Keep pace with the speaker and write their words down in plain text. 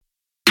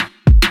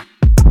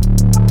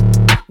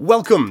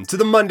Welcome to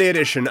the Monday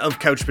edition of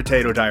Couch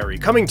Potato Diary,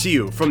 coming to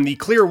you from the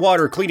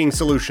Clearwater Cleaning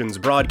Solutions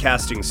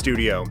broadcasting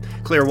studio.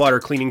 Clearwater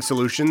Cleaning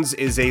Solutions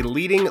is a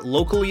leading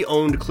locally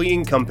owned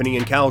cleaning company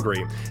in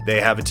Calgary. They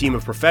have a team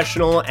of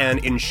professional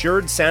and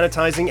insured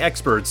sanitizing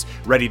experts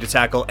ready to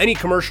tackle any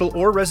commercial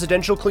or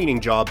residential cleaning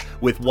job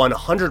with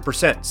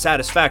 100%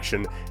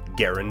 satisfaction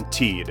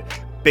guaranteed.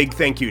 Big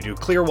thank you to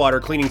Clearwater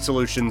Cleaning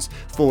Solutions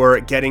for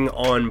getting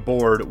on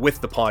board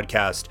with the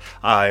podcast.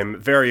 I'm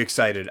very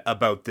excited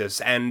about this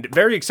and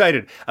very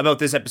excited about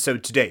this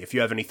episode today. If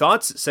you have any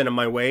thoughts, send them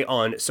my way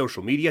on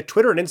social media,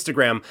 Twitter and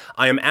Instagram.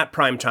 I am at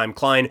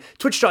PrimetimeKlein,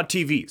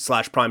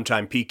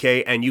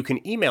 twitch.tv/PrimetimePK, and you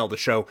can email the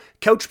show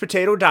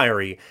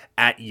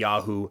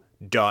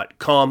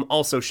couchpotatodiary@yahoo.com.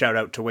 Also, shout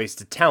out to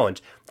Wasted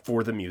Talent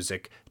for the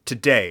music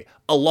today.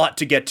 A lot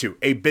to get to.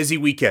 A busy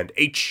weekend.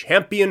 A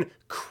champion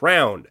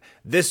crowned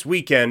this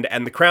weekend,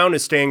 and the crown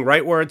is staying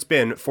right where it's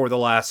been for the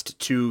last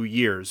 2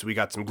 years. We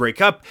got some Grey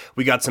Cup,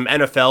 we got some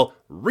NFL,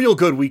 real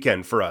good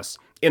weekend for us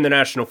in the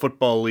National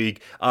Football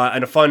League,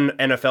 and a fun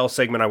NFL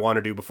segment I want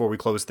to do before we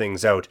close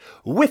things out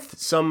with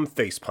some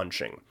face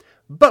punching.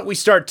 But we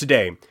start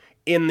today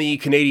in the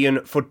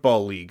Canadian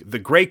Football League. The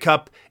Grey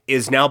Cup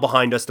is now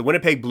behind us. The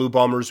Winnipeg Blue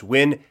Bombers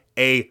win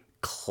a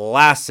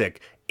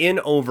classic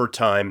in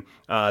overtime.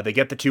 They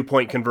get the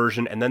 2-point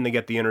conversion, and then they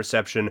get the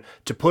interception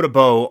to put a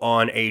bow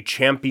on a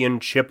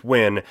championship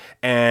win,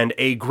 and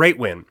a great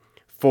win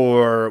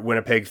for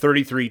Winnipeg,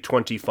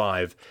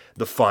 33-25,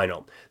 the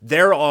final.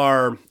 There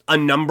are a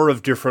number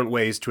of different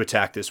ways to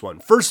attack this one.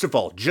 First of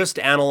all, just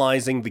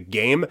analyzing the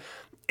game,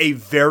 a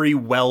very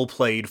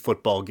well-played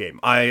football game.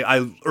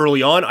 I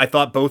early on, I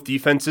thought both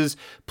defenses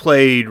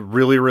played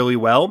really, really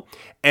well.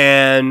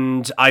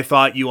 And I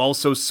thought you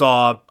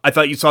saw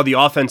the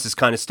offenses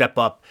kind of step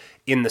up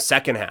in the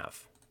second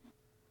half.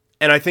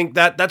 And I think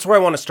that's where I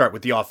want to start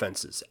with the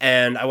offenses.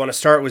 And I want to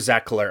start with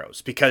Zach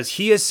Collaros, because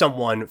he is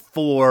someone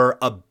for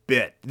a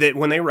bit that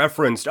when they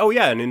referenced,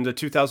 and in the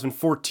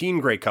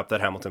 2014 Grey Cup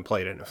that Hamilton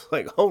played in, it was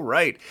like, oh,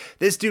 right,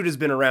 this dude has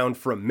been around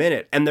for a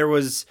minute. And there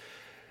was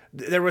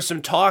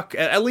some talk,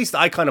 at least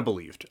I kind of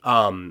believed,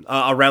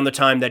 around the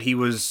time that he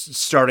was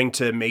starting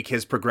to make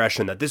his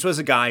progression, that this was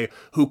a guy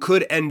who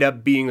could end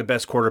up being the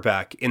best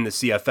quarterback in the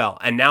CFL.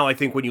 And now I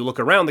think when you look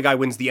around, the guy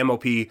wins the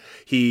MOP.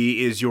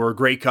 He is your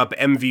Grey Cup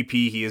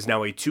MVP. He is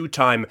now a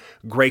 2-time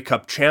Grey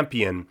Cup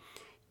champion.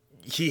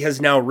 He has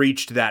now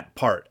reached that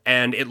part,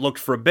 and it looked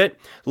for a bit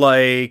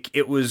like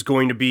it was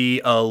going to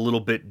be a little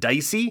bit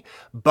dicey,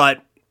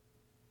 but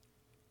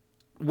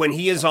when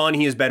he is on,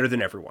 he is better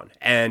than everyone.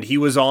 And he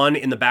was on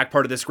in the back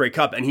part of this Grey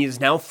Cup, and he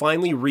has now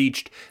finally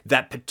reached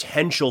that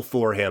potential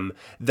for him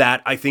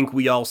that I think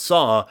we all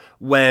saw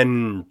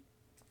when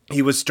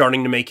he was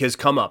starting to make his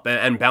come up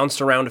and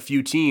bounced around a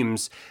few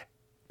teams.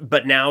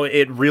 But now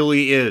it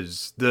really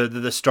is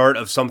the start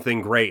of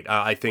something great,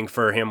 I think,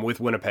 for him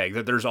with Winnipeg.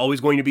 That there's always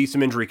going to be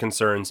some injury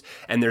concerns,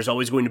 and there's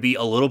always going to be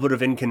a little bit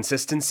of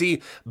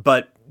inconsistency,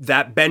 but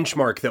that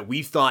benchmark that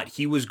we thought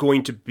he was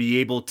going to be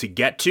able to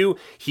get to,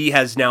 he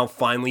has now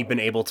finally been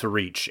able to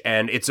reach.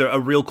 And it's a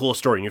real cool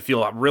story, and you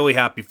feel really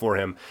happy for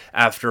him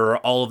after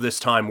all of this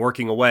time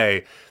working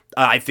away.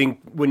 I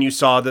think when you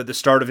saw the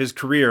start of his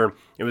career,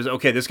 it was,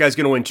 okay, this guy's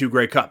going to win 2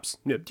 Grey Cups.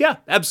 Yeah,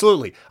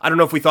 absolutely. I don't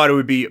know if we thought it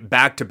would be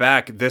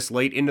back-to-back this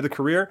late into the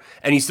career,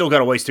 and he's still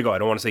got a ways to go. I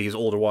don't want to say he's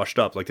old or washed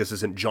up, like this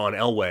isn't John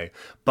Elway,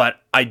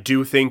 but I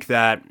do think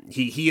that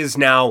he is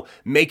now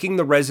making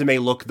the resume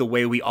look the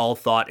way we all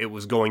thought it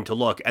was going to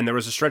look, and there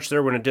was a stretch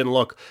there when it didn't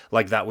look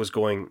like that was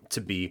going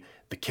to be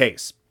the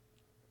case.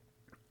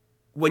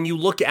 When you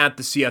look at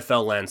the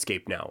CFL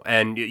landscape now,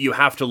 and you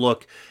have to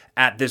look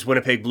at this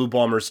Winnipeg Blue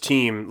Bombers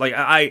team, like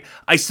I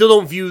still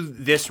don't view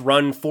this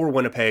run for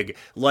Winnipeg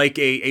like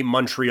a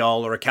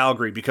Montreal or a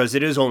Calgary, because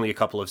it is only a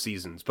couple of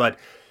seasons, but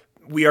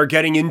we are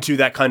getting into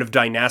that kind of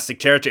dynastic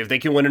territory. If they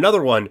can win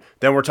another one,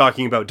 then we're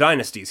talking about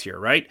dynasties here,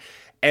 right?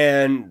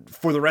 And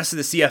for the rest of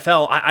the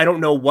CFL, I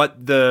don't know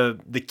what the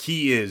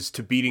key is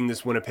to beating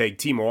this Winnipeg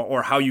team,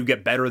 or how you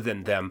get better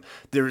than them.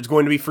 There's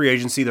going to be free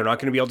agency. They're not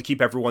going to be able to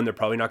keep everyone. They're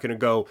probably not going to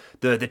go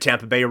the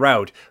Tampa Bay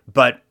route,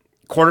 but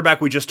quarterback,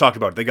 we just talked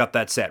about. They got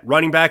that set.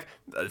 Running back,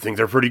 I think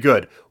they're pretty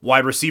good.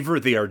 Wide receiver,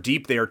 they are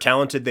deep, they are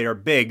talented, they are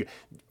big.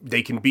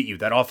 They can beat you.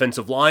 That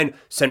offensive line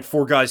sent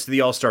 4 guys to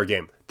the All-Star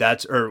game.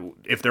 Or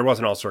if there was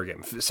an All-Star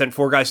game, sent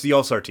 4 guys to the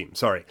All-Star team.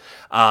 Sorry.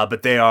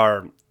 But they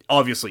are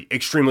obviously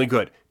extremely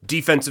good.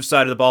 Defensive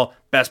side of the ball,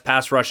 best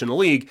pass rush in the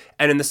league.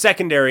 And in the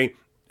secondary,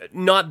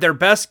 not their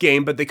best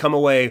game, but they come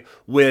away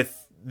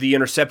with the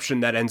interception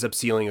that ends up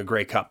sealing a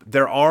Grey Cup.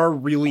 There are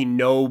really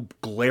no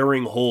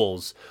glaring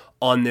holes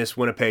on this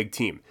Winnipeg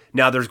team.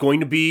 Now, there's going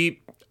to be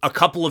a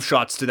couple of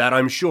shots to that,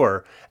 I'm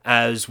sure,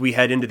 as we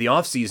head into the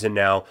offseason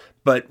now,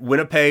 but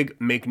Winnipeg,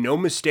 make no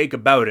mistake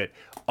about it,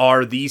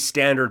 are the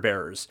standard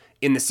bearers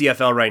in the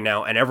CFL right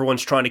now, and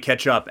everyone's trying to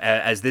catch up,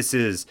 as this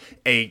is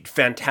a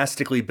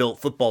fantastically built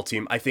football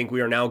team. I think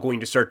we are now going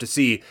to start to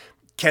see,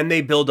 can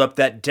they build up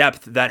that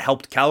depth that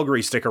helped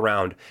Calgary stick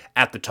around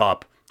at the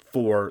top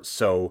for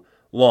so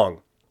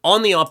long?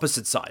 On the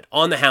opposite side,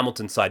 on the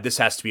Hamilton side, this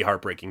has to be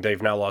heartbreaking.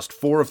 They've now lost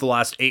 4 of the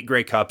last 8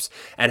 Grey Cups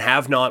and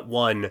have not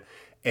won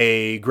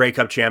a Grey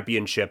Cup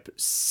championship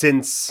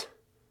since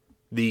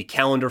the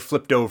calendar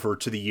flipped over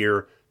to the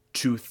year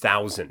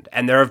 2000.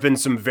 And there have been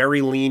some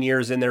very lean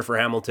years in there for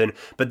Hamilton,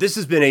 but this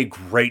has been a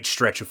great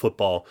stretch of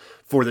football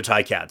for the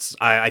Ticats.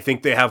 I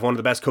think they have one of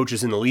the best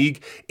coaches in the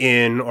league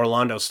in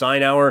Orlando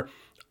Steinauer.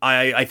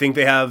 I think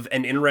they have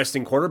an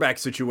interesting quarterback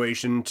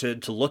situation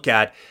to look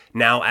at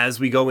now as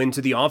we go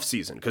into the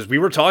offseason, because we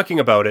were talking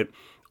about it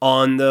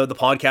on the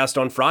podcast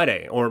on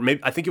Friday, or maybe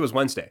I think it was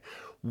Wednesday.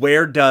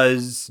 Where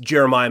does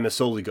Jeremiah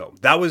Masoli go?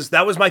 That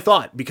was my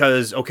thought,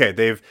 because okay,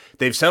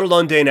 they've settled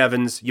on Dane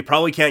Evans. You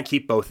probably can't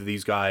keep both of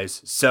these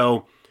guys,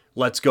 so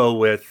let's go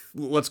with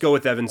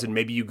Evans, and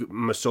maybe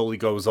Masoli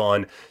goes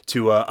on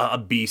to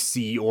a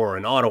BC or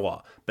an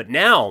Ottawa. But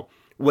now,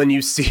 when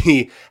you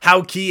see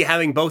how key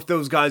having both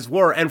those guys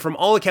were, and from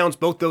all accounts,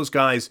 both those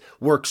guys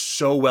work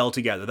so well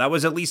together. That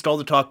was at least all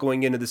the talk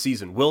going into the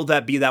season. Will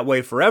that be that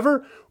way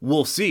forever?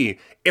 We'll see.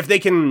 If they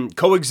can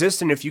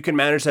coexist and if you can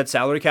manage that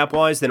salary cap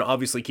wise, then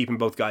obviously keeping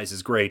both guys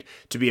is great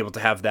to be able to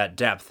have that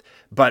depth.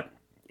 But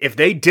if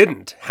they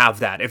didn't have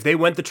that, if they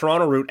went the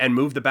Toronto route and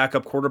moved the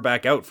backup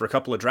quarterback out for a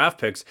couple of draft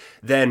picks,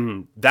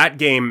 then that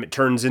game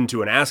turns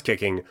into an ass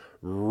kicking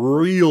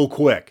real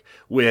quick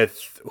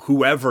with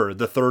whoever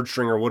the third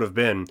stringer would have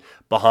been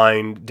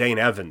behind Dane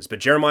Evans. But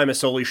Jeremiah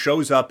Masoli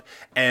shows up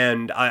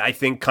and I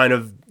think kind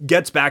of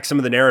gets back some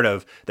of the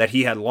narrative that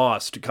he had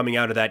lost coming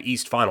out of that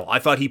East final. I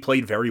thought he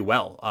played very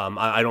well.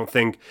 I don't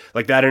think,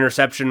 like, that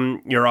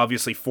interception, you're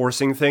obviously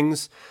forcing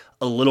things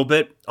a little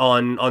bit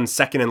on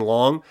second and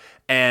long,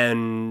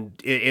 and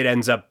it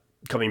ends up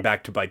coming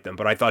back to bite them,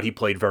 but I thought he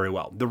played very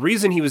well. The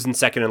reason he was in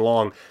second and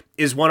long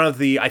is one of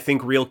the, I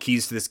think, real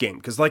keys to this game,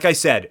 because like I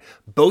said,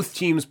 both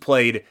teams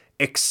played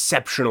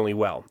exceptionally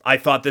well. I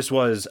thought this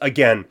was,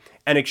 again,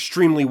 an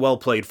extremely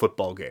well-played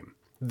football game.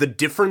 The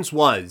difference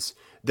was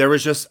there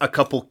was just a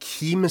couple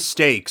key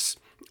mistakes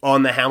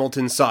on the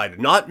Hamilton side.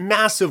 Not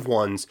massive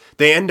ones.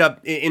 They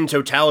in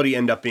totality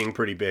end up being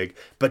pretty big,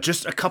 but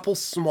just a couple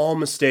small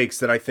mistakes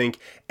that I think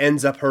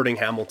ends up hurting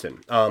Hamilton.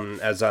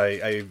 As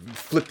I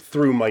flip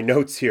through my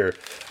notes here.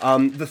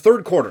 The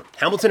third quarter,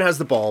 Hamilton has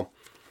the ball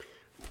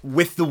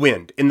with the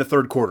wind in the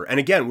third quarter. And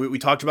again, we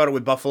talked about it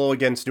with Buffalo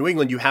against New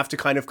England. You have to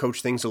kind of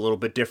coach things a little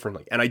bit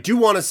differently. And I do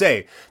want to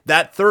say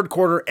that third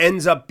quarter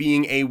ends up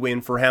being a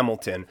win for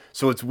Hamilton.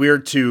 So it's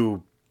weird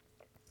to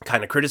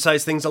kind of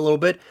criticize things a little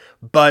bit,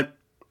 but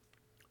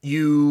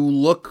you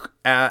look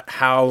at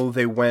how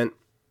they went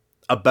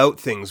about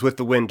things with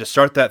the win to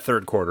start that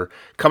third quarter.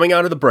 Coming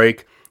out of the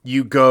break,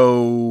 you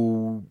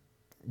go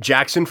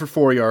Jackson for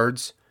 4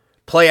 yards,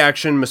 play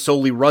action,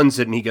 Masoli runs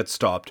it and he gets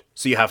stopped,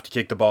 so you have to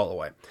kick the ball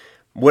away.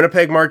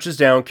 Winnipeg marches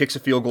down, kicks a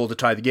field goal to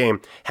tie the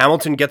game.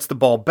 Hamilton gets the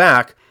ball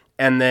back,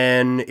 and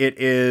then it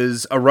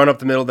is a run up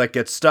the middle that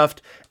gets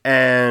stuffed,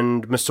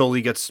 and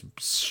Masoli gets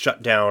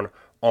shut down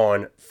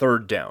on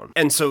third down.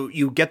 And so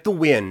you get the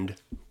wind,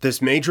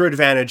 this major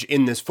advantage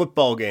in this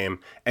football game,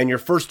 and your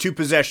first 2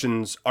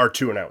 possessions are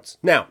 2 and outs.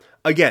 Now,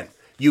 again,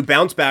 you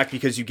bounce back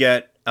because you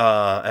get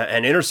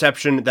an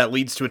interception that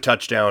leads to a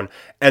touchdown,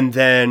 and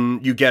then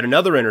you get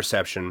another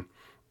interception.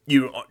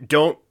 You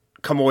don't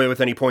come away with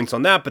any points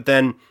on that, but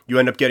then you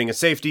end up getting a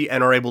safety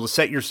and are able to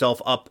set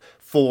yourself up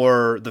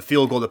for the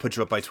field goal that puts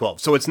you up by 12.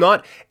 So it's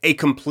not a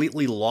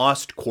completely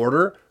lost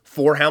quarter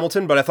for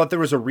Hamilton, but I thought there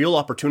was a real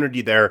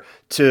opportunity there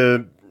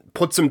to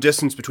put some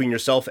distance between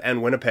yourself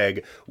and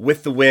Winnipeg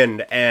with the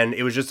wind, and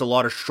it was just a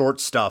lot of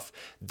short stuff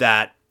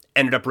that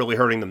ended up really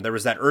hurting them. There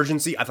was that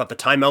urgency. I thought the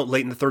timeout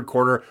late in the third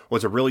quarter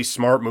was a really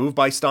smart move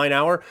by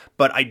Steinauer,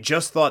 but I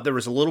just thought there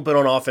was a little bit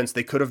on offense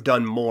they could have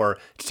done more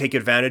to take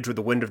advantage with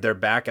the wind of their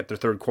back at their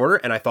third quarter,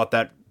 and I thought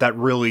that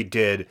really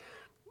did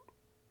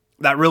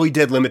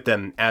limit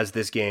them as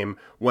this game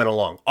went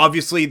along.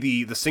 Obviously,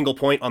 the single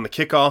point on the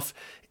kickoff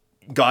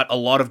got a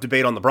lot of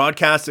debate on the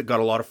broadcast. It got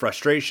a lot of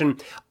frustration.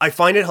 I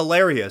find it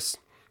hilarious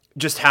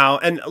just how,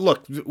 and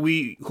look,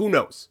 who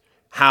knows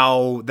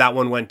how that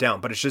one went down,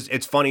 but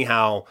it's funny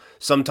how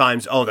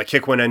sometimes, the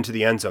kick went into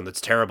the end zone. That's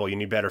terrible. You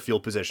need better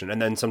field position.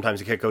 And then sometimes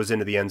the kick goes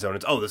into the end zone.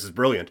 It's, this is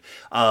brilliant.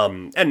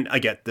 And I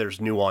get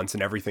there's nuance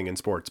and everything in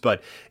sports,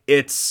 but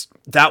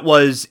that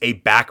was a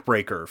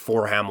backbreaker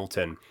for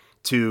Hamilton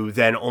to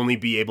then only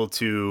be able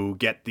to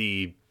get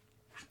the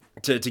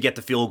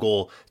field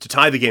goal to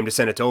tie the game, to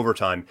send it to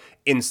overtime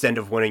instead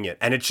of winning it.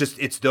 And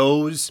it's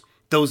those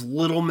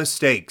little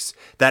mistakes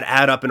that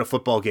add up in a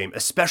football game,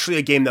 especially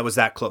a game that was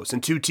that close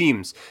and 2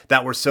 teams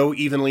that were so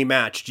evenly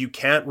matched. You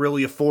can't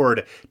really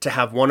afford to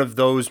have one of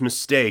those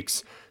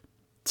mistakes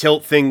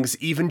tilt things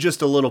even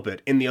just a little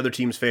bit in the other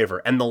team's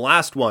favor. And the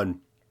last one,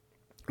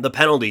 the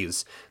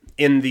penalties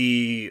in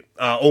the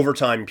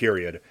overtime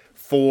period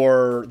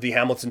for the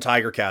Hamilton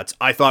Tiger Cats,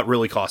 I thought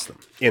really cost them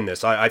in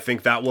this. I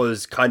think that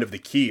was kind of the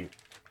key.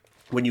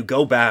 When you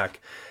go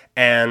back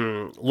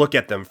and look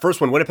at them,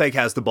 first, when Winnipeg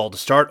has the ball to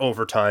start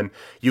overtime,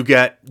 you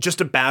get just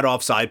a bad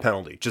offside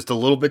penalty, just a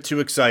little bit too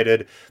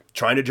excited,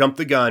 trying to jump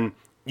the gun.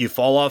 you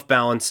fall off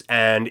balance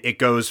and it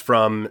goes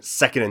from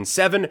 2nd and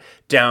 7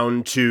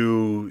 down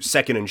to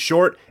 2nd and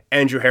short.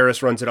 Andrew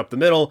Harris runs it up the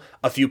middle.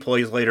 A few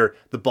plays later,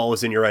 the ball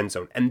is in your end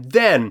zone. And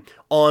then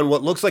on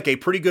what looks like a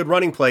pretty good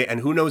running play, and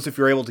who knows if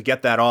you're able to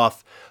get that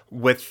off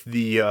with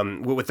the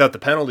without the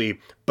penalty,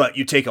 but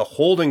you take a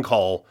holding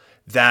call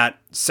that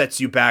sets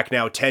you back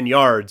now 10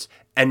 yards,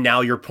 and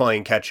now you're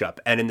playing catch up.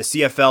 And in the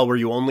CFL, where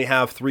you only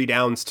have 3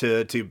 downs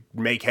to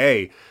make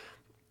hay,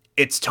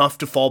 it's tough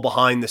to fall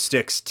behind the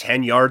sticks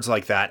 10 yards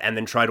like that and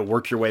then try to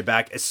work your way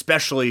back,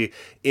 especially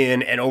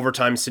in an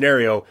overtime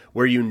scenario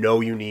where you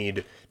know you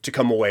need to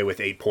come away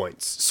with 8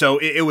 points. So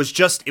it was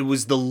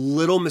the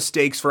little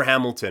mistakes for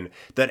Hamilton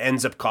that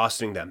ends up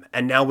costing them.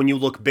 And now when you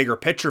look bigger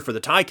picture for the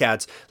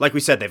Ticats, like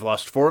we said, they've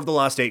lost 4 of the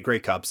last 8 Grey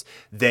Cups.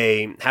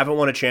 They haven't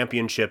won a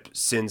championship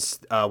since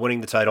winning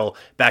the title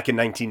back in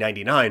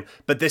 1999.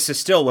 But this is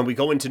still, when we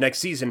go into next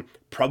season,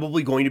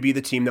 probably going to be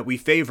the team that we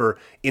favor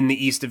in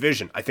the East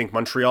Division. I think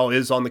Montreal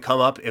is on the come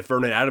up. If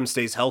Vernon Adams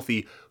stays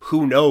healthy,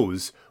 who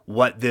knows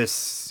what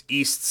this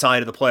East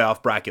side of the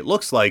playoff bracket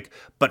looks like.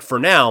 But for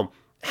now,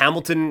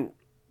 Hamilton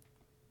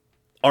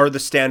are the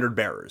standard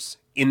bearers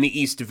in the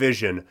East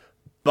Division,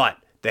 but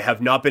they have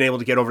not been able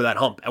to get over that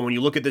hump. And when you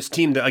look at this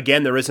team,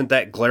 again, there isn't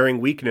that glaring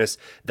weakness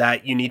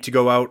that you need to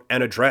go out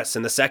and address.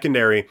 In the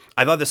secondary,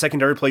 I thought the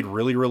secondary played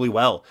really, really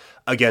well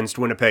against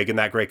Winnipeg in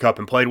that Grey Cup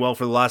and played well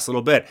for the last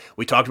little bit.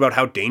 We talked about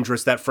how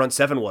dangerous that front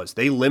 7 was.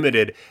 They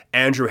limited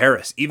Andrew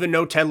Harris. Even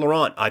no Ted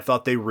Laurent, I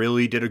thought they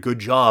really did a good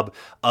job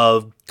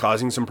of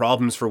causing some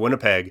problems for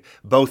Winnipeg,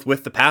 both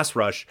with the pass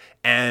rush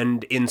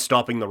and in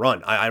stopping the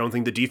run. I don't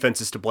think the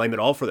defense is to blame at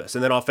all for this.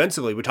 And then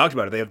offensively, we talked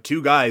about it. They have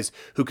 2 guys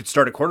who could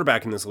start at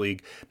quarterback in this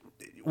league.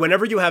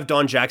 Whenever you have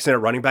Don Jackson at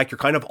running back, you're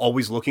kind of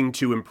always looking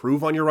to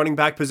improve on your running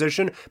back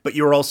position, but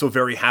you're also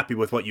very happy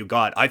with what you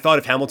got. I thought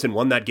if Hamilton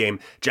won that game,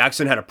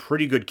 Jackson had a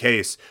pretty good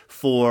case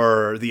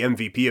for the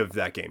MVP of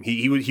that game.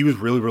 He was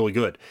really, really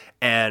good.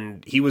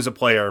 And he was a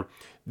player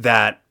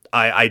that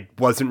I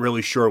wasn't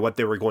really sure what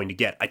they were going to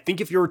get. I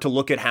think if you were to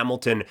look at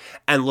Hamilton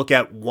and look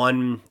at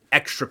one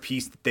extra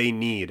piece that they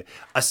need,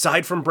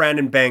 aside from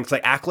Brandon Banks,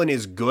 like Acklin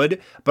is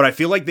good, but I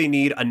feel like they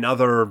need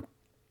another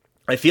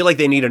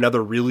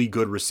really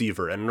good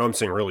receiver. And I know I'm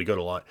saying really good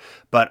a lot,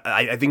 but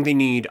I think they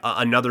need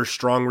another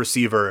strong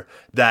receiver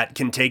that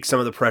can take some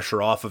of the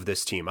pressure off of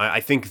this team. I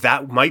think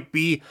that might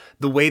be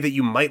the way that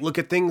you might look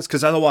at things,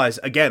 because otherwise,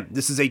 again,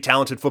 this is a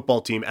talented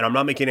football team, and I'm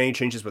not making any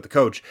changes with the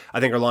coach. I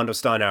think Orlando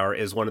Steinauer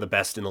is one of the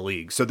best in the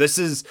league. So this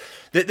is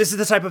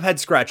the type of head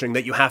scratching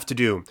that you have to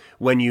do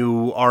when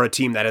you are a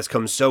team that has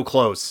come so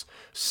close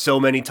so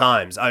many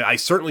times. I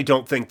certainly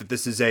don't think that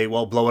this is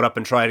blow it up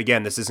and try it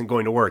again. This isn't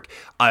going to work.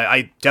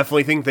 I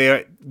definitely think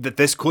that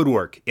this could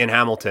work in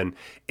Hamilton.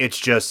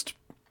 It's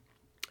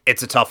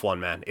a tough one,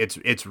 man.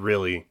 It's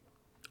really,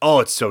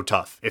 it's so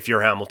tough if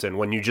you're Hamilton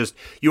when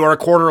you are a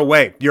quarter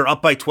away. You're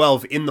up by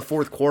 12 in the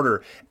 4th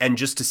quarter, and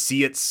just to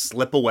see it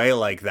slip away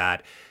like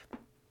that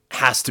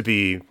has to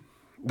be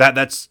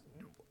that's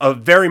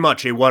very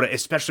much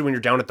especially when you're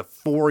down at the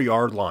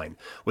 4-yard line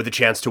with a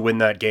chance to win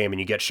that game and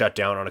you get shut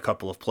down on a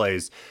couple of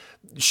plays.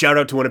 Shout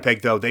out to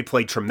Winnipeg, though. They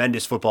played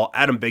tremendous football.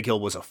 Adam Bighill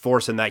was a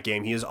force in that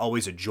game. He is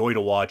always a joy to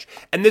watch.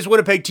 And this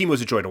Winnipeg team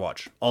was a joy to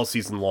watch all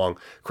season long.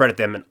 Credit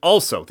them. And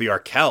also the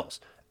Arkells,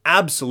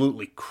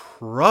 absolutely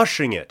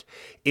crushing it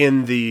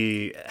in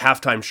the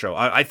halftime show.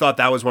 I thought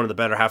that was one of the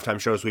better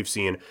halftime shows we've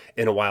seen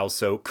in a while.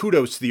 So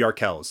kudos to the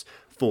Arkells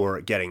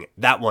for getting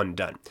that one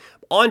done.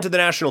 On to the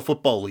National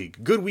Football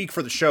League. Good week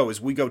for the show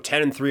as we go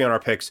 10-3 on our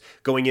picks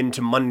going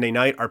into Monday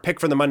night. Our pick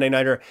for the Monday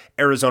Nighter,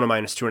 Arizona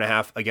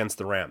 -2.5 against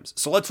the Rams.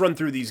 So let's run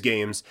through these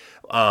games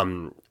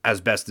as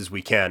best as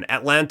we can.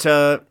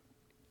 Atlanta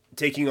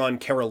taking on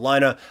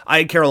Carolina. I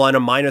had Carolina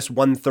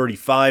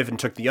 -135 and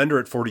took the under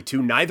at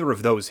 42. Neither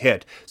of those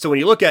hit. So when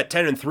you look at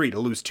 10-3 to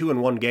lose 2 in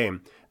one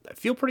game, I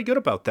feel pretty good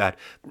about that.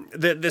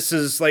 This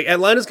is like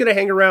Atlanta's going to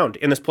hang around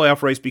in this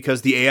playoff race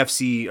because the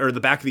AFC or the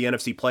back of the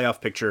NFC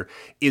playoff picture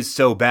is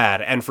so bad.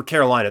 And for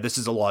Carolina, this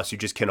is a loss you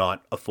just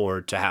cannot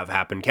afford to have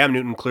happen. Cam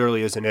Newton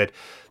clearly isn't it.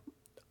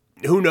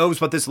 Who knows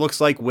what this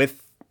looks like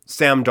with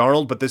Sam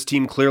Darnold, but this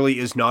team clearly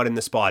is not in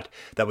the spot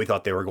that we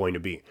thought they were going to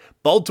be.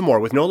 Baltimore,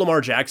 with no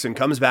Lamar Jackson,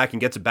 comes back and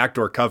gets a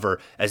backdoor cover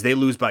as they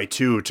lose by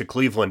 2 to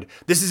Cleveland.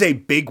 This is a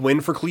big win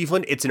for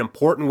Cleveland. It's an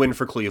important win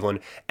for Cleveland.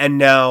 And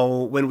now,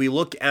 when we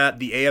look at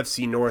the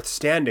AFC North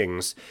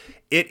standings,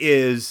 it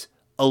is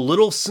a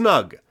little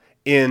snug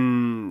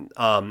in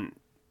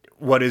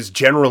what is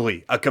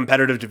generally a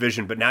competitive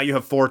division, but now you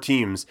have 4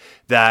 teams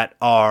that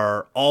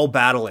are all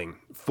battling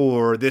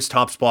for this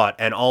top spot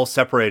and all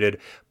separated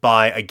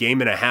by a game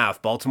and a half.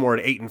 Baltimore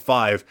at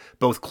 8-5,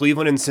 both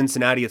Cleveland and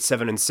Cincinnati at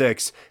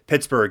 7-6,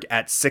 Pittsburgh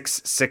at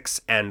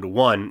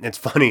 6-1. It's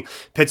funny,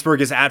 Pittsburgh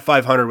is at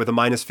 500 with a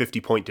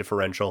 -50 point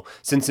differential.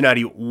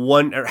 Cincinnati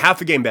half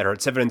a game better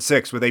at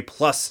 7-6 with a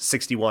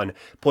 +61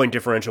 point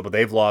differential, but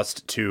they've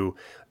lost 2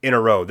 in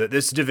a row.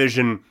 This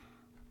division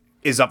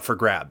is up for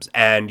grabs,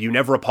 and you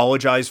never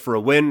apologize for a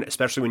win,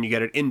 especially when you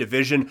get it in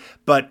division,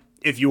 but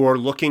if you are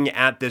looking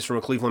at this from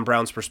a Cleveland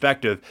Browns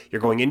perspective,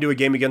 you're going into a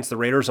game against the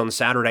Raiders on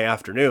Saturday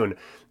afternoon.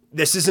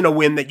 This isn't a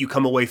win that you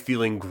come away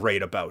feeling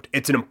great about.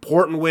 It's an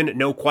important win,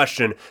 no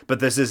question, but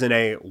this isn't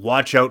a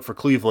watch out for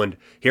Cleveland.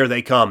 Here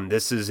they come.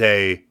 This is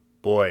a,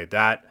 boy,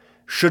 that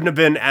shouldn't have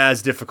been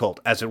as difficult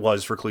as it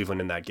was for Cleveland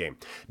in that game.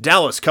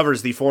 Dallas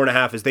covers the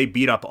 4.5 as they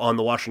beat up on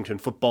the Washington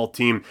football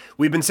team.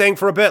 We've been saying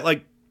for a bit,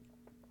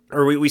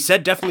 we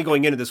said definitely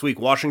going into this week,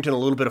 Washington a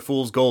little bit of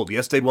fool's gold.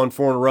 Yes, they'd won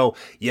 4 in a row.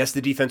 Yes,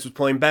 the defense was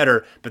playing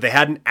better, but they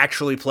hadn't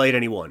actually played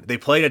anyone. They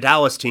played a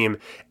Dallas team,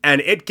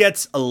 and it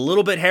gets a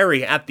little bit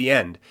hairy at the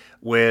end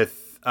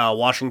with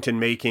Washington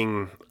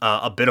making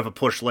a bit of a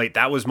push late.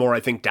 That was more, I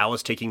think,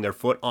 Dallas taking their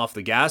foot off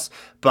the gas,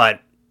 but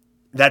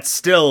that's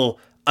still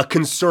a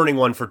concerning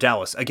one for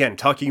Dallas. Again,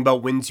 talking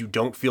about wins you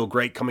don't feel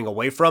great coming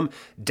away from,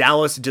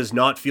 Dallas does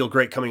not feel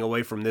great coming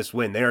away from this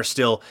win. They are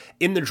still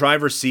in the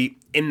driver's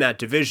seat in that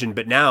division,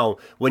 but now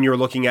when you're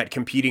looking at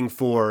competing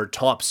for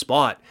top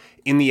spot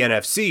in the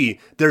NFC,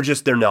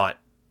 they're not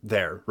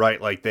there,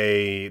 right? Like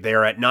they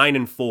are at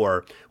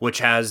 9-4, which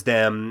has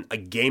them a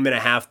game and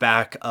a half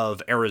back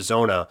of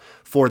Arizona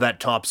for that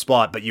top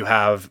spot, but you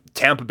have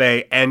Tampa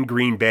Bay and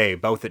Green Bay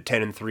both at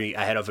 10-3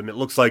 ahead of them. It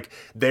looks like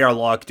they are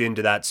locked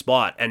into that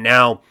spot. And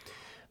now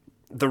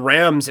the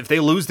Rams, if they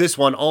lose this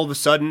one, all of a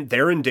sudden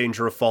they're in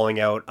danger of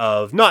falling out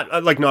of not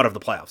of the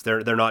playoffs.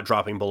 They're not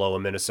dropping below a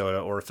Minnesota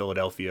or a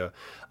Philadelphia,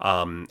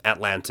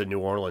 Atlanta, New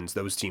Orleans,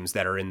 those teams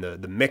that are in the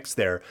mix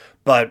there.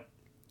 But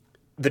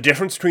the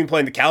difference between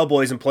playing the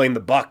Cowboys and playing the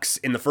Bucks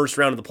in the first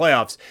round of the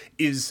playoffs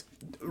is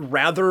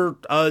rather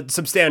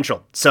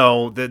substantial.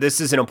 So this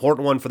is an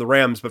important one for the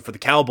Rams, but for the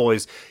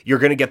Cowboys, you're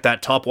going to get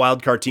that top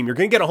wildcard team. You're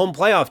going to get a home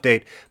playoff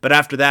date, but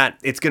after that,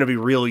 it's going to be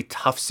really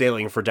tough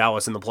sailing for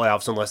Dallas in the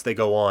playoffs unless they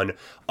go on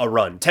a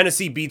run.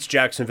 Tennessee beats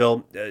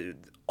Jacksonville.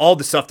 All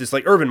the stuff that's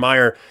like Urban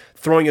Meyer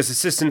throwing his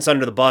assistants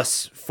under the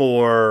bus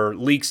for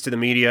leaks to the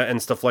media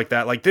and stuff like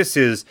that. Like, this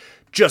is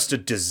just a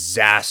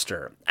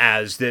disaster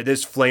as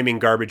this flaming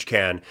garbage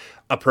can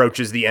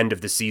approaches the end of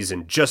the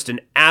season. Just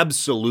an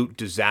absolute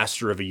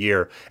disaster of a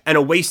year and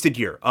a wasted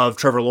year of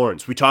Trevor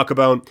Lawrence. We talk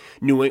about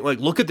New England.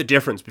 Look at the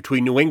difference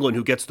between New England,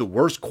 who gets the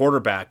worst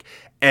quarterback,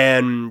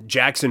 and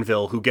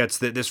Jacksonville, who gets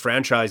this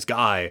franchise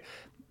guy,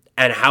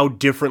 and how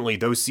differently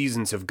those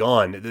seasons have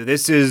gone.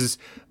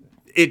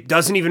 It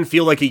doesn't even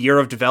feel like a year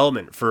of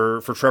development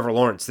for Trevor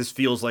Lawrence. This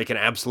feels like an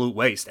absolute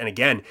waste. And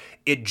again,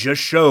 it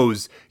just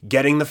shows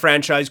getting the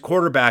franchise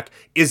quarterback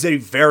is a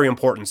very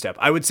important step.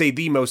 I would say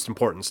the most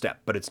important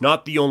step, but it's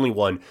not the only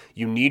one.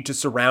 You need to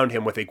surround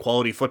him with a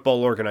quality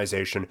football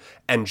organization,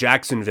 and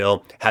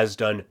Jacksonville has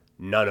done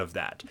none of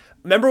that.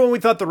 Remember when we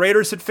thought the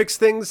Raiders had fixed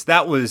things?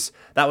 That was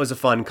a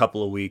fun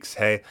couple of weeks,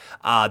 hey?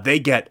 They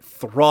get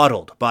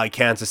throttled by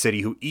Kansas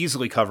City, who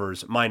easily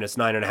covers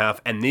 -9.5,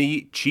 and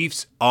the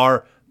Chiefs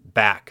are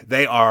back.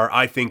 They are,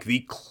 I think,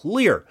 the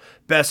clear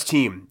best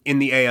team in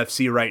the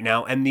AFC right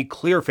now and the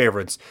clear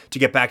favorites to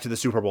get back to the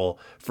Super Bowl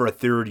for a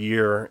third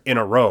year in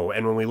a row.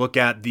 And when we look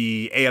at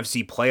the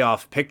AFC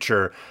playoff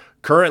picture,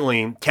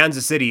 currently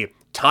Kansas City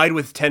tied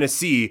with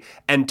Tennessee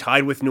and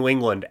tied with New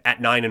England at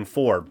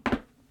 9-4.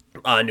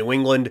 New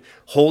England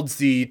holds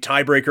the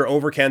tiebreaker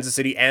over Kansas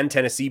City and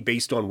Tennessee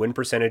based on win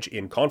percentage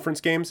in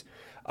conference games.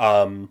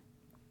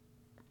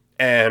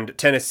 And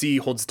Tennessee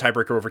holds the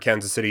tiebreaker over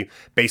Kansas City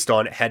based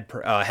on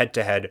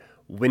head-to-head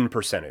win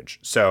percentage.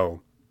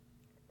 So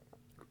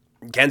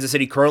Kansas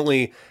City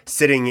currently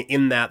sitting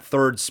in that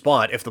third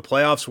spot. If the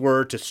playoffs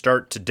were to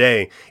start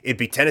today, it'd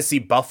be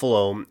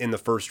Tennessee-Buffalo in the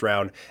first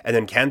round, and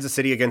then Kansas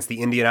City against the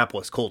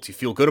Indianapolis Colts. You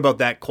feel good about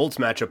that Colts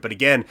matchup, but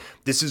again,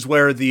 this is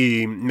where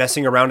the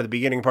messing around at the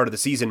beginning part of the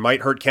season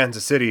might hurt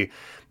Kansas City.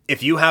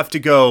 If you have to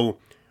go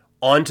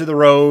onto the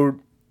road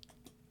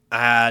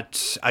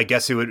at, I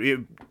guess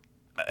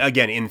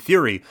again, in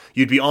theory,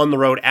 you'd be on the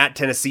road at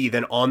Tennessee,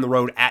 then on the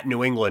road at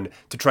New England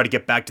to try to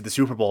get back to the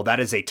Super Bowl. That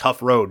is a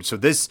tough road. So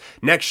this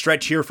next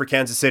stretch here for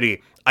Kansas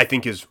City, I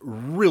think, is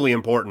really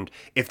important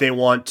if they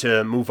want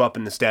to move up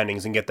in the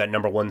standings and get that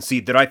number 1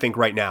 seed that I think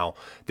right now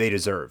they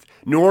deserve.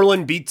 New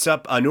Orleans beats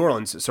up on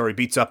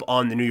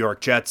the New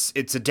York Jets.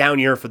 It's a down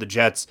year for the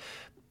Jets.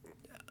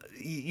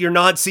 You're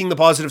not seeing the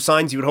positive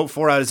signs you would hope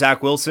for out of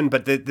Zach Wilson,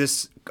 but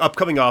this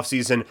upcoming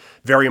offseason,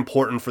 very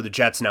important for the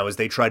Jets now as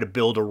they try to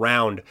build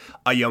around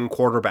a young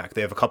quarterback.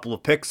 They have a couple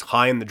of picks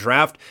high in the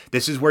draft.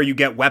 This is where you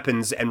get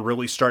weapons and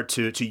really start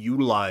to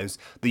utilize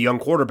the young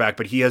quarterback,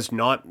 but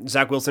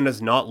Zach Wilson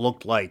has not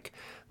looked like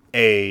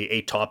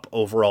a top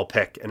overall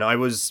pick. And I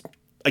was,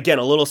 again,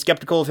 a little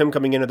skeptical of him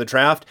coming into the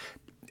draft.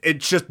 It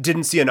just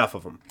didn't see enough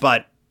of him,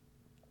 but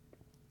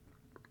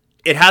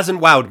it hasn't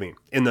wowed me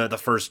in the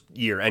first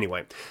year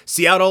anyway.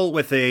 Seattle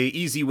with a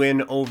easy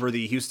win over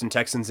the Houston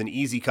Texans, an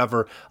easy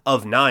cover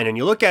of 9. And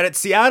you look at it,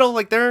 Seattle,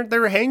 like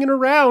they're hanging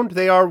around.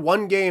 They are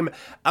one game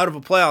out of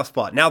a playoff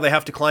spot. Now they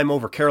have to climb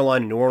over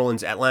Carolina, New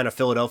Orleans, Atlanta,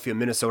 Philadelphia,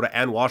 Minnesota,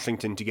 and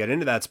Washington to get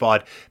into that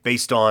spot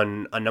based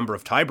on a number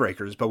of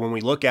tiebreakers. But when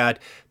we look at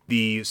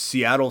the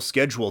Seattle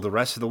schedule the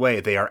rest of the way.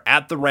 They are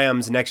at the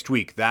Rams next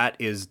week. That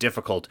is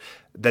difficult.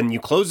 Then you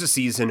close the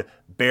season,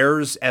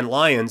 Bears and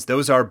Lions,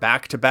 those are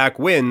back-to-back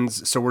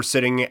wins, so we're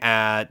sitting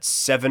at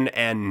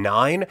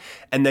 7-9,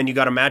 and then you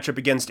got a matchup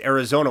against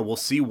Arizona. We'll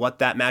see what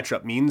that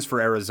matchup means for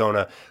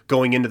Arizona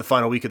going into the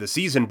final week of the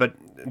season, but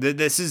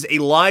this is a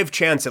live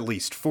chance at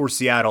least for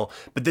Seattle,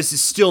 but this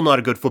is still not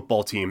a good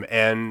football team,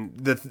 and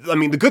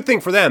the good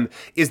thing for them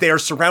is they are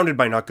surrounded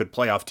by not good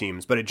playoff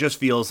teams, but it just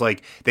feels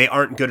like they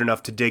aren't good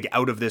enough to dig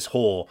out of this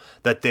hole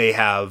that they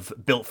have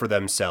built for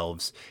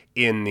themselves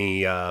in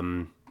the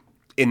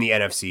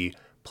NFC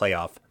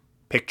playoff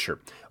picture.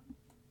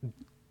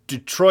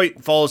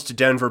 Detroit falls to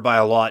Denver by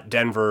a lot.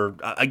 Denver,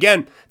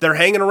 again, they're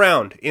hanging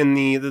around in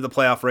the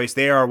playoff race.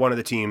 They are one of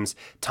the teams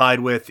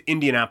tied with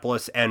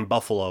Indianapolis and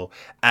Buffalo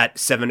at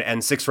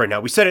 7-6 right now.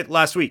 We said it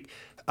last week,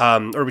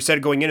 or we said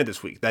it going into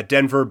this week, that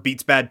Denver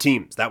beats bad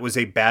teams. That was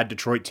a bad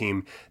Detroit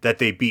team that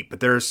they beat,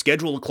 but they're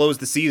scheduled to close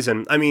the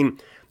season. I mean,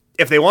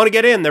 if they want to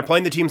get in, they're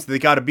playing the teams that they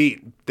got to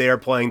beat. They are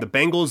playing the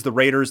Bengals, the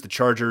Raiders, the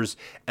Chargers,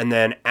 and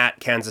then at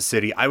Kansas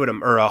City.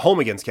 Home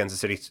against Kansas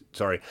City.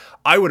 Sorry,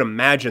 I would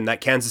imagine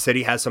that Kansas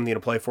City has something to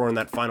play for in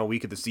that final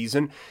week of the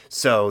season.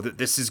 So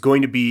this is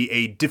going to be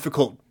a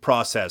difficult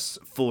process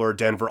for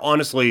Denver.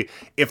 Honestly,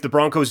 if the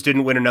Broncos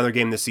didn't win another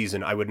game this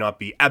season, I would not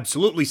be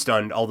absolutely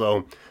stunned.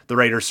 Although the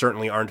Raiders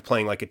certainly aren't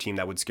playing like a team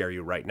that would scare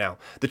you right now.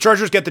 The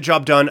Chargers get the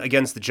job done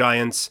against the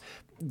Giants.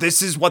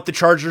 This is what the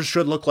Chargers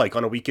should look like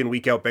on a week-in,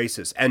 week-out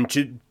basis. And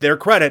to their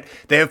credit,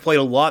 they have played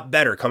a lot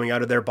better coming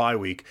out of their bye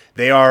week.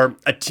 They are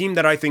a team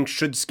that I think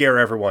should scare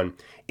everyone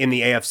in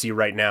the AFC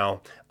right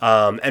now.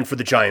 And for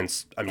the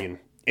Giants, I mean,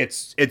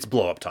 it's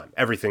blow-up time.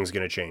 Everything's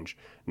going to change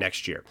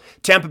next year.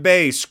 Tampa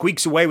Bay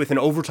squeaks away with an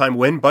overtime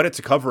win, but it's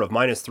a cover of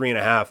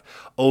 -3.5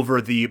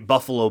 over the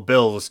Buffalo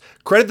Bills.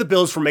 Credit the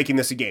Bills for making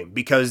this a game,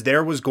 because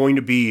there was going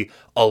to be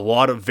a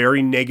lot of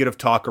very negative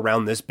talk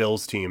around this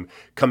Bills team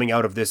coming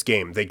out of this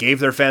game. They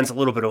gave their fans a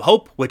little bit of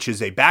hope, which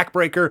is a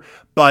backbreaker,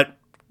 but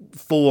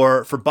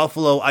for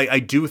Buffalo, I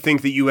do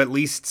think that you at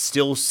least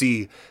still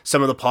see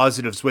some of the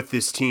positives with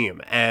this team,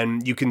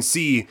 and you can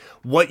see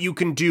what you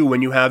can do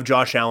when you have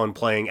Josh Allen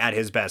playing at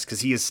his best,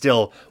 because he is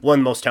still one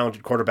of the most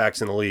talented quarterbacks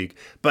in the league.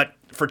 But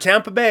for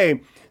Tampa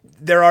Bay,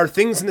 there are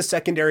things in the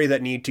secondary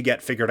that need to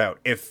get figured out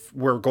if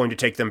we're going to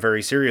take them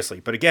very seriously.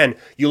 But again,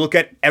 you look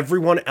at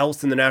everyone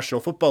else in the National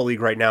Football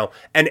League right now,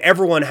 and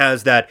everyone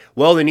has that,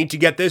 well, they need to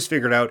get this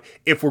figured out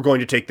if we're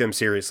going to take them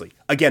seriously.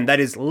 Again, that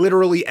is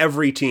literally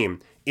every team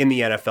in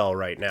the NFL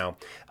right now.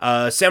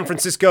 San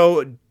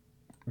Francisco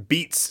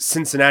beats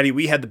Cincinnati.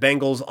 We had the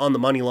Bengals on the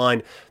money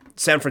line.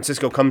 San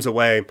Francisco comes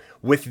away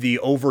with the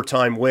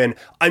overtime win.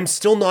 I'm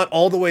still not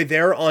all the way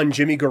there on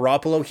Jimmy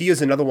Garoppolo. He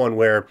is another one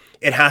where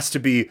it has to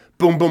be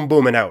boom, boom,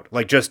 boom, and out.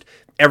 Like just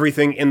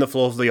everything in the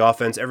flow of the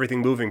offense,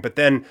 everything moving. But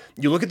then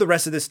you look at the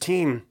rest of this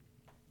team.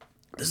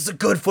 This is a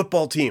good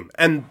football team,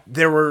 and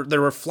there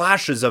were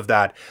flashes of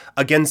that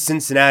against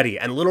Cincinnati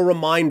and little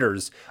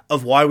reminders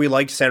of why we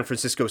liked San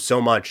Francisco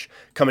so much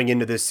coming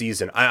into this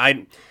season.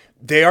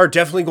 They are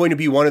definitely going to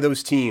be one of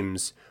those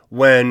teams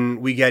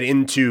when we get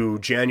into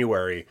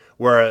January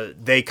where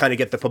they kind of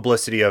get the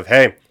publicity of,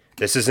 hey,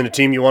 this isn't a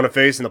team you want to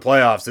face in the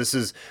playoffs. This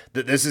is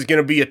going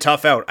to be a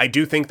tough out. I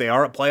do think they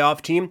are a playoff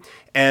team,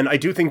 and I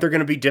do think they're going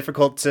to be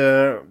difficult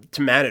to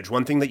manage.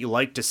 One thing that you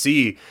like to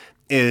see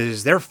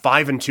is they're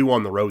 5-2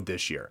 on the road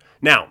this year.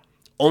 Now,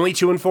 only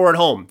 2-4 at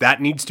home.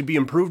 That needs to be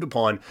improved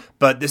upon,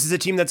 but this is a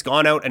team that's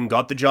gone out and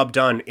got the job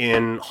done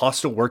in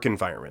hostile work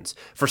environments.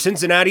 For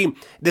Cincinnati,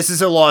 this is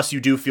a loss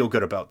you do feel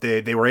good about.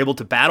 They were able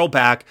to battle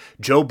back.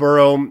 Joe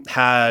Burrow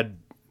had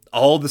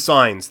all the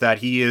signs that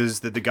he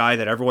is the guy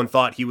that everyone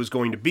thought he was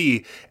going to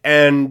be,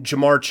 and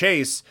Jamar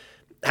Chase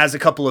has a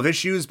couple of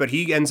issues, but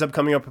he ends up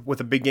coming up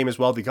with a big game as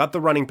well. They got the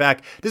running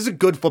back. This is a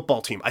good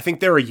football team. I think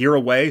they're a year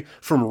away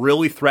from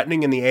really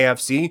threatening in the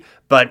AFC,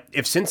 but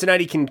if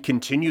Cincinnati can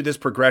continue this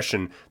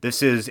progression,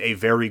 this is a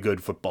very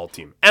good football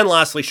team. And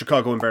lastly,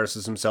 Chicago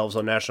embarrasses themselves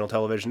on national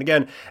television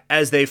again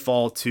as they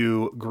fall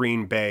to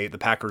Green Bay. The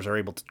Packers are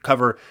able to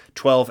cover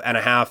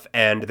 12.5,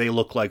 and they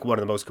look like one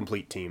of the most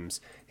complete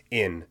teams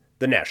in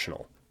the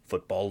National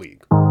Football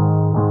League.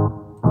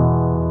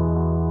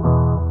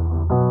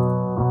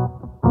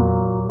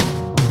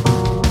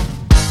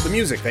 The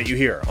music that you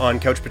hear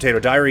on Couch Potato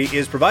Diary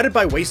is provided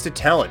by Wasted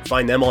Talent.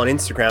 Find them on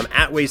Instagram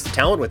at Wasted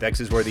Talent with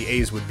X's where the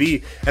A's would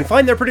be, and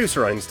find their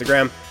producer on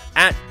Instagram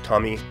at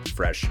Tommy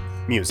Fresh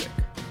Music.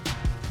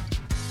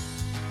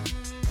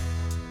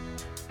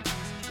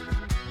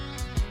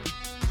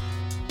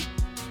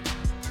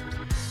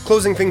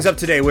 Closing things up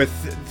today with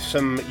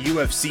some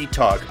UFC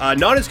talk.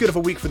 Not as good of a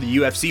week for the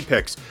UFC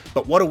picks,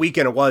 but what a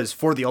weekend it was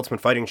for the Ultimate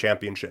Fighting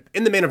Championship.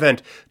 In the main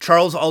event,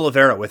 Charles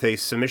Oliveira with a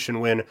submission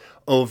win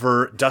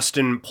over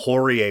Dustin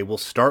Poirier. We'll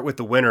start with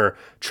the winner,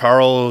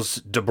 Charles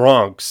de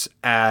Bronx,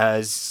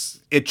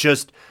 as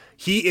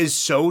he is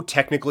so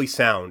technically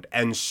sound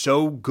and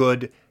so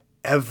good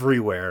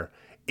everywhere.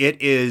 It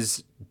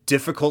is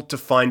difficult to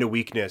find a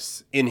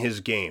weakness in his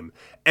game.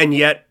 And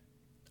yet,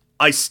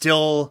 I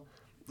still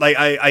Like,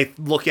 I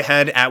look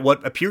ahead at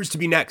what appears to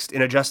be next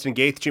in a Justin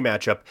Gaethje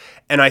matchup,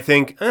 and I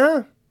think,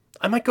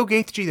 I might go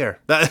Gaethje there.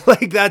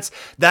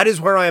 That is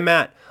where I am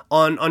at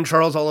on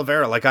Charles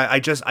Oliveira. Like,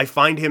 I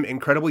find him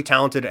incredibly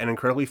talented and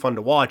incredibly fun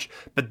to watch.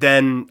 But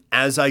then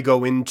as I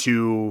go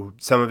into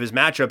some of his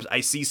matchups, I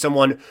see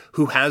someone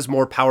who has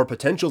more power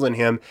potential than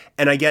him,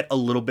 and I get a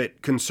little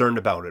bit concerned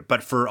about it.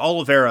 But for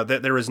Oliveira,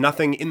 there is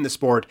nothing in the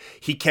sport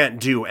he can't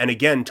do. And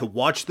again, to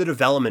watch the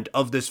development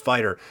of this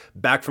fighter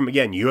back from,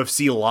 again,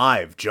 UFC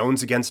Live,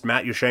 Jones against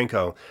Matt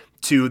Yushchenko,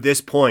 to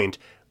this point,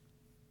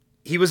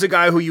 he was a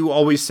guy who you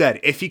always said,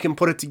 if he can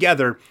put it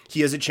together,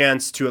 he has a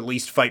chance to at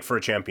least fight for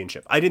a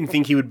championship. I didn't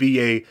think he would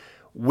be a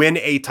win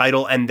a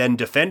title and then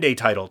defend a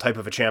title type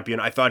of a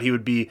champion. I thought he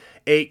would be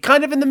a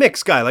kind of in the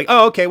mix guy. Like,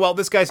 oh, okay, well,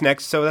 this guy's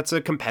next, so that's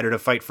a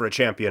competitive fight for a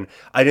champion.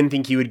 I didn't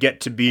think he would get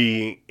to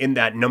be in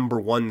that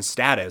number one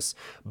status,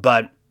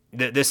 but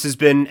this has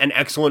been an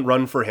excellent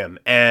run for him,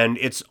 and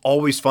it's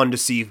always fun to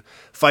see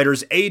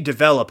fighters, A,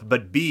 develop,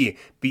 but B,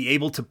 be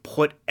able to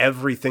put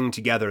everything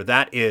together.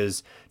 That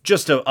is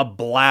just a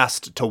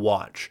blast to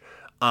watch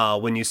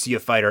when you see a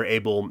fighter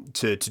able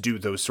to do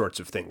those sorts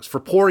of things.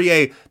 For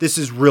Poirier, this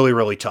is really,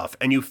 really tough,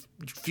 and you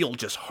feel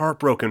just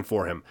heartbroken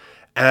for him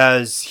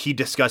as he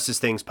discusses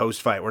things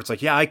post-fight, where it's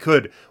like, yeah, I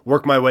could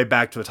work my way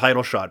back to a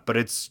title shot, but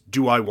it's,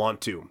 do I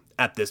want to?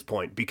 At this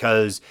point,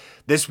 because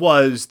this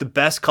was the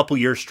best couple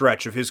year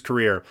stretch of his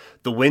career.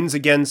 The wins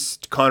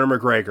against Conor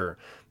McGregor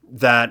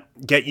that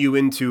get you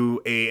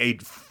into a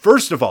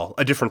first of all,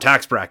 a different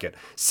tax bracket.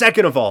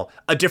 Second of all,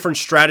 a different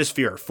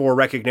stratosphere for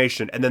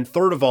recognition. And then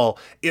third of all,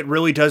 it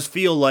really does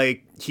feel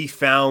like he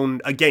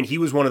found, again, he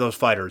was one of those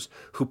fighters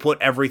who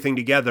put everything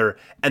together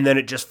and then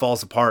it just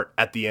falls apart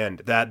at the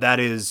end. That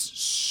is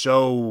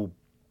so,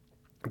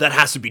 that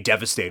has to be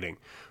devastating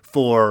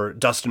for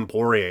Dustin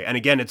Poirier. And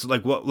again, it's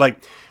like, what,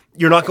 like,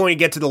 you're not going to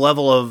get to the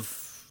level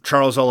of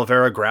Charles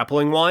Oliveira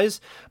grappling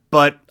wise,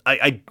 but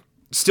I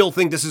still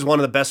think this is one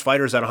of the best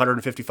fighters at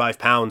 155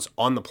 pounds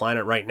on the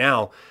planet right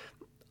now.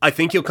 I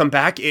think he'll come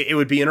back. It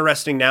would be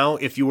interesting now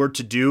if you were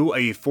to do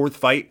a fourth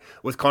fight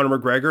with Conor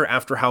McGregor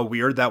after how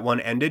weird that one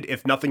ended.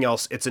 If nothing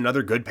else, it's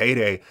another good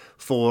payday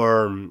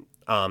for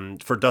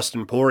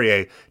Dustin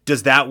Poirier.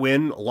 Does that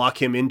win lock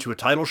him into a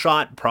title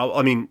shot?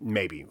 I mean,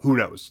 maybe. Who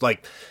knows?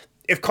 Like,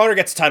 if Conor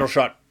gets a title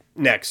shot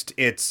next,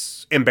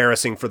 it's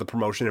embarrassing for the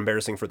promotion,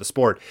 embarrassing for the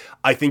sport.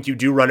 I think you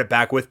do run it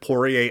back with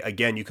Poirier.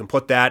 Again, you can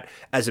put that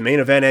as a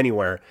main event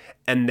anywhere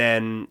and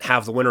then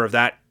have the winner of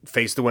that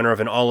face the winner of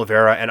an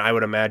Oliveira and I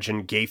would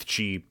imagine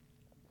Gaethje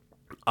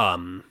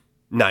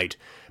night.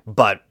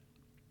 But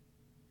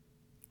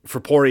for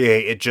Poirier,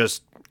 it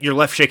just, you're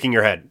left shaking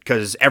your head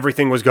because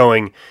everything was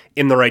going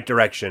in the right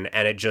direction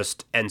and it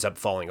just ends up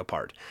falling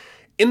apart.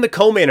 In the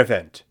co-main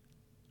event,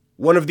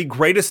 one of the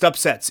greatest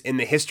upsets in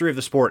the history of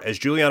the sport as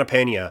Juliana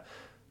Pena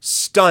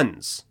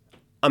stuns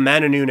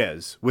Amanda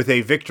Nunes with a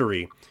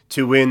victory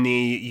to win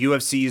the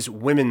UFC's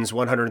women's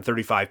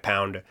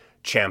 135-pound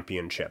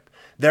championship.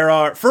 There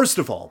are, first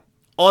of all,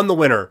 on the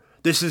winner,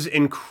 this is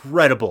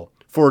incredible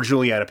for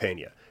Juliana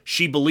Pena.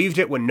 She believed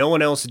it when no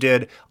one else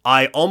did.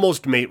 I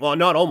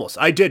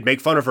did make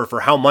fun of her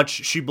for how much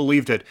she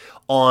believed it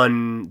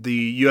on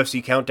the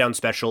UFC Countdown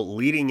special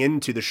leading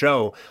into the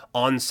show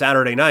on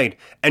Saturday night,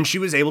 and she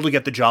was able to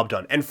get the job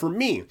done. And for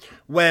me,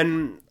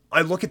 when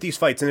I look at these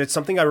fights, and it's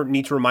something I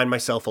need to remind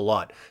myself a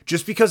lot,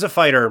 just because a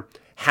fighter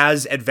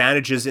has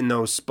advantages in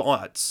those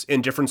spots,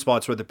 in different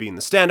spots, whether it be in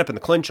the stand-up, in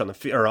the clinch, on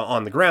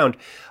the ground,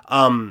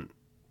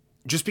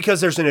 just because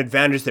there's an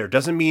advantage there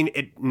doesn't mean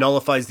it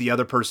nullifies the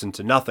other person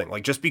to nothing.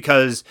 Like, just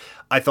because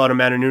I thought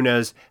Amanda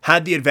Nunes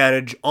had the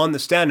advantage on the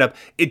stand-up,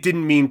 it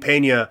didn't mean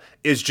Pena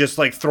is just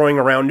like throwing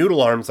around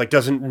noodle arms, like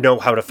doesn't know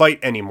how to fight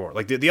anymore.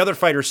 Like the other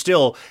fighter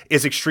still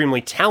is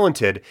extremely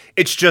talented.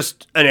 It's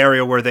just an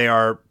area where they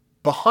are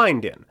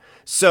behind in.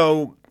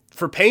 So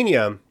for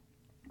Pena,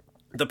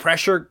 the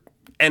pressure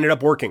ended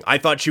up working. I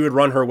thought she would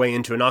run her way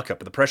into a knockout,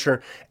 but the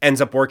pressure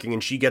ends up working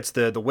and she gets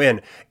the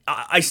win.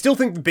 I still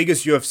think the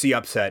biggest UFC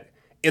upset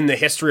in the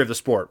history of the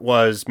sport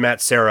was Matt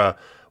Serra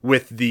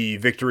with the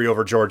victory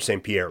over George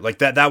St. Pierre. Like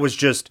that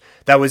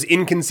was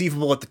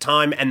inconceivable at the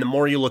time. And the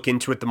more you look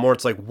into it, the more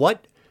it's like,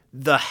 what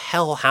the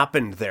hell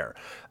happened there?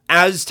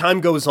 As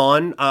time goes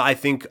on, I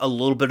think a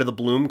little bit of the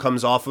bloom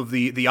comes off of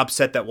the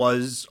upset that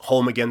was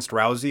Holm against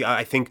Rousey.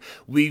 I think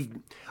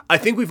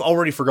we've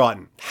already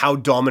forgotten how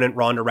dominant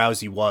Ronda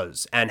Rousey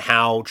was and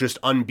how just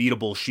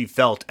unbeatable she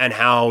felt and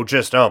how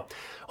just,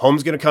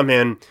 Holm's going to come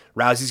in,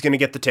 Rousey's going to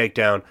get the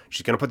takedown,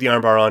 she's going to put the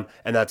armbar on,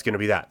 and that's going to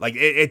be that. Like,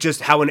 it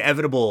just, how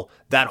inevitable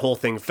that whole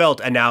thing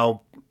felt, and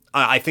now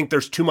I think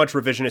there's too much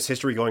revisionist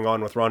history going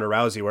on with Ronda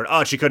Rousey where,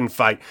 she couldn't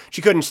fight, she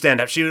couldn't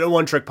stand up, she was a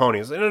one-trick pony.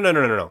 It's like,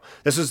 no.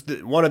 This is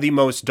one of the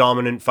most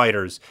dominant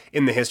fighters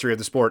in the history of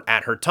the sport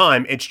at her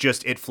time. It's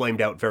just, it flamed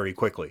out very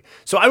quickly.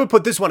 So I would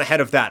put this one ahead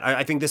of that.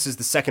 I think this is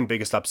the second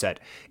biggest upset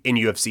in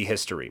UFC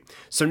history.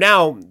 So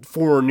now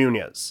for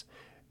Nunes.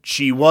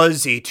 She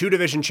was a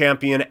 2-division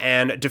champion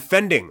and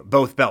defending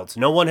both belts.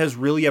 No one has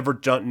really ever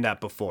done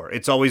that before.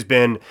 It's always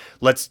been,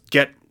 let's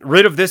get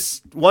rid of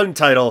this one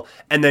title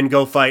and then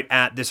go fight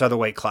at this other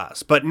weight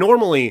class. But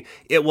normally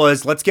it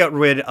was, let's get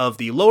rid of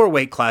the lower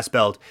weight class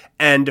belt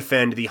and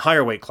defend the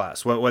higher weight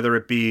class, whether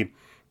it be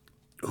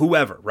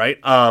whoever,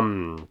 right?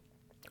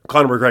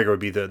 Conor McGregor would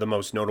be the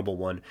most notable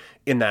one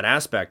in that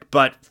aspect.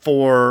 But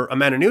for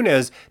Amanda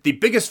Nunes, the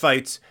biggest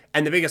fights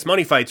and the biggest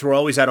money fights were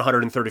always at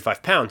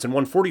 135 pounds. And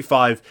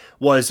 145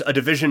 was a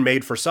division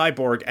made for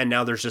Cyborg, and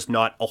now there's just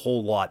not a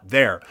whole lot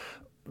there.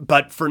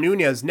 But for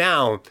Nunes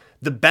now,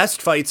 the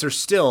best fights are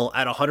still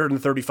at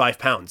 135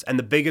 pounds. And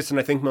the biggest and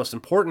I think most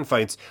important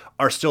fights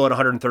are still at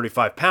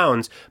 135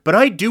 pounds. But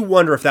I do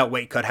wonder if that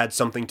weight cut had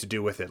something to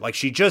do with it. Like,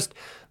 she just...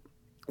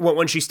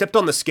 when she stepped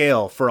on the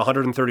scale for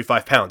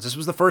 135 pounds, this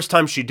was the first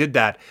time she did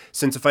that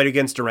since a fight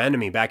against de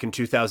Randamie back in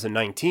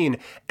 2019.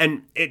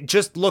 And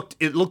it looked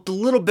a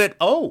little bit,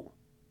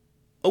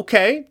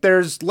 okay,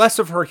 there's less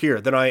of her here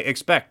than I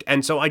expect.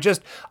 And so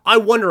I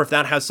wonder if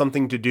that has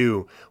something to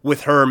do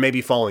with her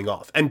maybe falling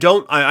off. And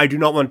I do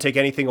not want to take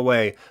anything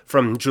away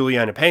from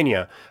Juliana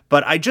Pena,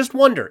 but I just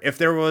wonder if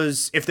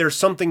there's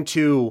something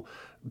to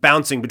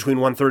bouncing between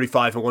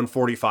 135 and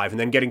 145 and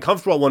then getting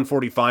comfortable at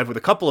 145 with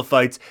a couple of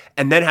fights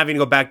and then having to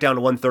go back down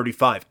to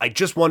 135. I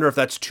just wonder if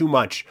that's too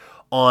much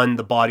on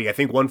the body. I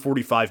think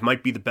 145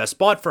 might be the best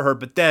spot for her,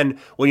 but then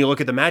when you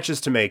look at the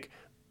matches to make,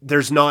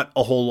 there's not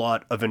a whole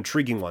lot of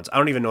intriguing ones. I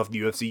don't even know if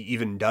the UFC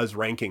even does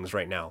rankings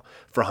right now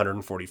for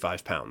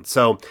 145 pounds.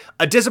 So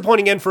a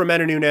disappointing end for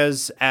Amanda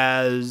Nunes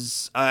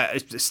as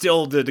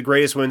still the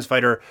greatest women's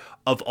fighter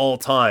of all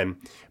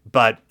time,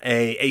 but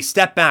a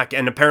step back,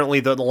 and apparently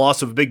the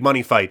loss of a big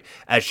money fight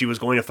as she was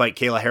going to fight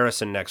Kayla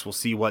Harrison next. We'll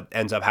see what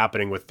ends up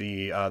happening with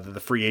the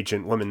free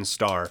agent women's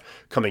star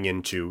coming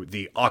into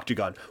the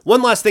octagon.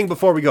 One last thing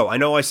before we go. I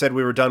know I said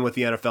we were done with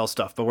the NFL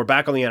stuff, but we're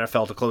back on the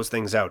NFL to close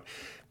things out.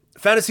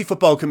 Fantasy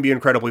football can be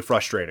incredibly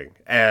frustrating,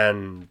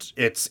 and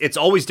it's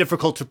always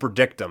difficult to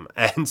predict them.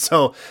 And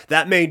so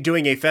that made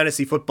doing a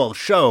fantasy football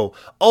show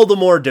all the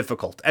more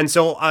difficult. And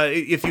so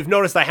if you've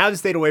noticed, I have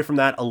stayed away from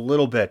that a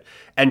little bit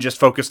and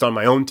just focused on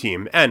my own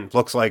team. And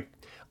looks like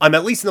I'm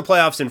at least in the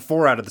playoffs in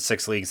 4 out of the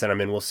 6 leagues that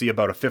I'm in. We'll see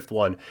about a 5th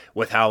one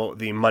with how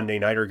the Monday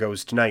Nighter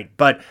goes tonight.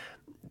 But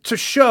to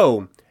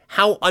show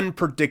how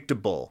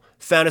unpredictable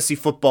fantasy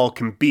football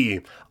can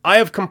be, I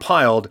have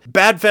compiled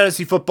bad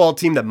fantasy football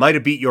team that might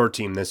have beat your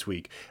team this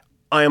week.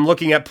 I am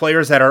looking at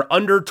players that are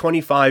under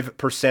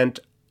 25%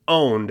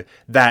 owned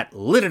that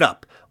lit it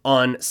up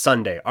on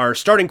Sunday. Our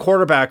starting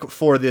quarterback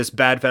for this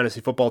bad fantasy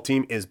football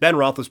team is Ben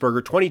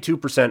Roethlisberger,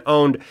 22%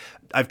 owned.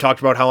 I've talked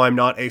about how I'm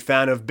not a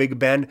fan of Big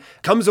Ben.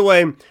 Comes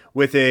away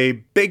with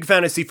a big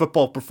fantasy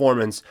football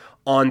performance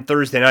on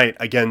Thursday night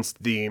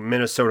against the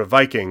Minnesota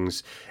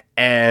Vikings,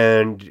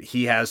 and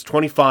he has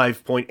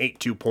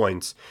 25.82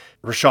 points.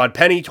 Rashad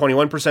Penny,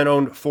 21%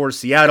 owned for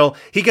Seattle.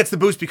 He gets the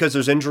boost because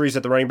there's injuries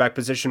at the running back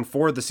position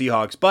for the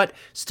Seahawks, but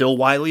still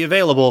widely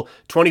available,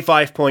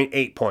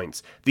 25.8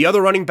 points. The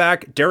other running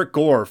back, Derek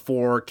Gore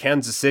for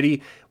Kansas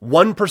City,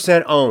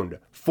 1% owned,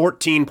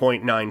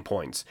 14.9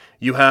 points.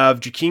 You have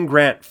Jakeem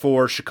Grant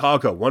for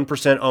Chicago,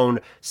 1% owned,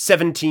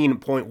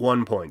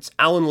 17.1 points.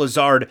 Alan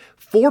Lazard,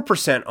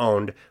 4%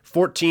 owned,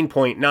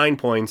 14.9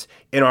 points.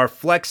 In our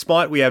flex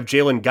spot, we have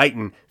Jalen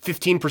Guyton,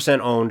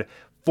 15% owned,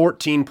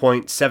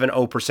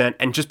 14.70%.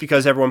 And just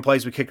because everyone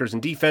plays with kickers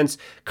and defense,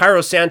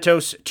 Cairo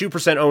Santos,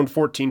 2% owned,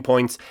 14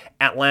 points.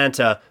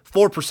 Atlanta,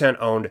 4%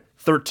 owned,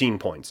 13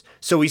 points.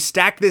 So we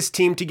stack this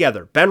team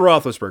together. Ben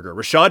Roethlisberger,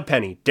 Rashad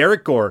Penny,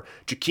 Derek Gore,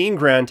 Jakeem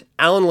Grant,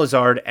 Alan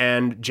Lazard,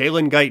 and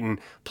Jalen Guyton,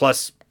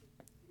 plus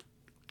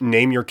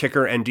name your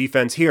kicker and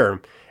defense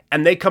here.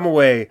 And they come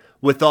away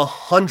with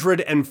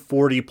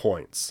 140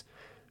 points.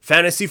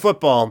 Fantasy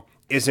football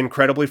is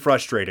incredibly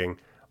frustrating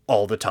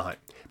all the time.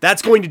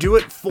 That's going to do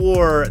it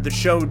for the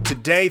show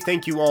today.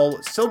 Thank you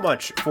all so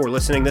much for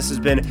listening. This has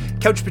been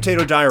Couch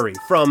Potato Diary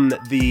from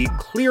the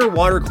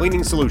Clearwater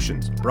Cleaning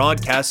Solutions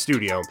broadcast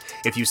studio.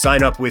 If you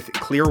sign up with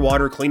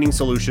Clearwater Cleaning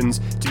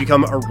Solutions to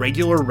become a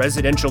regular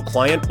residential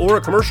client or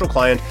a commercial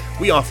client,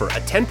 we offer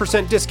a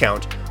 10%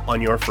 discount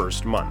on your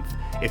first month.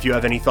 If you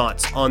have any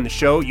thoughts on the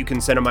show, you can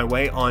send them my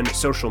way on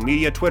social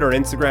media, Twitter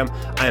and Instagram.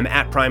 I am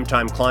at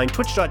PrimetimeKlein,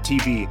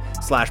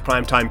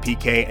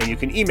 twitch.tv/PrimetimePK, and you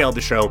can email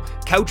the show,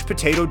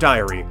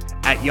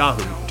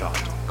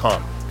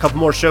 couchpotatodiary@yahoo.com. A couple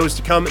more shows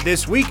to come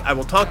this week. I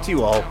will talk to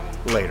you all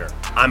later.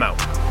 I'm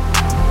out.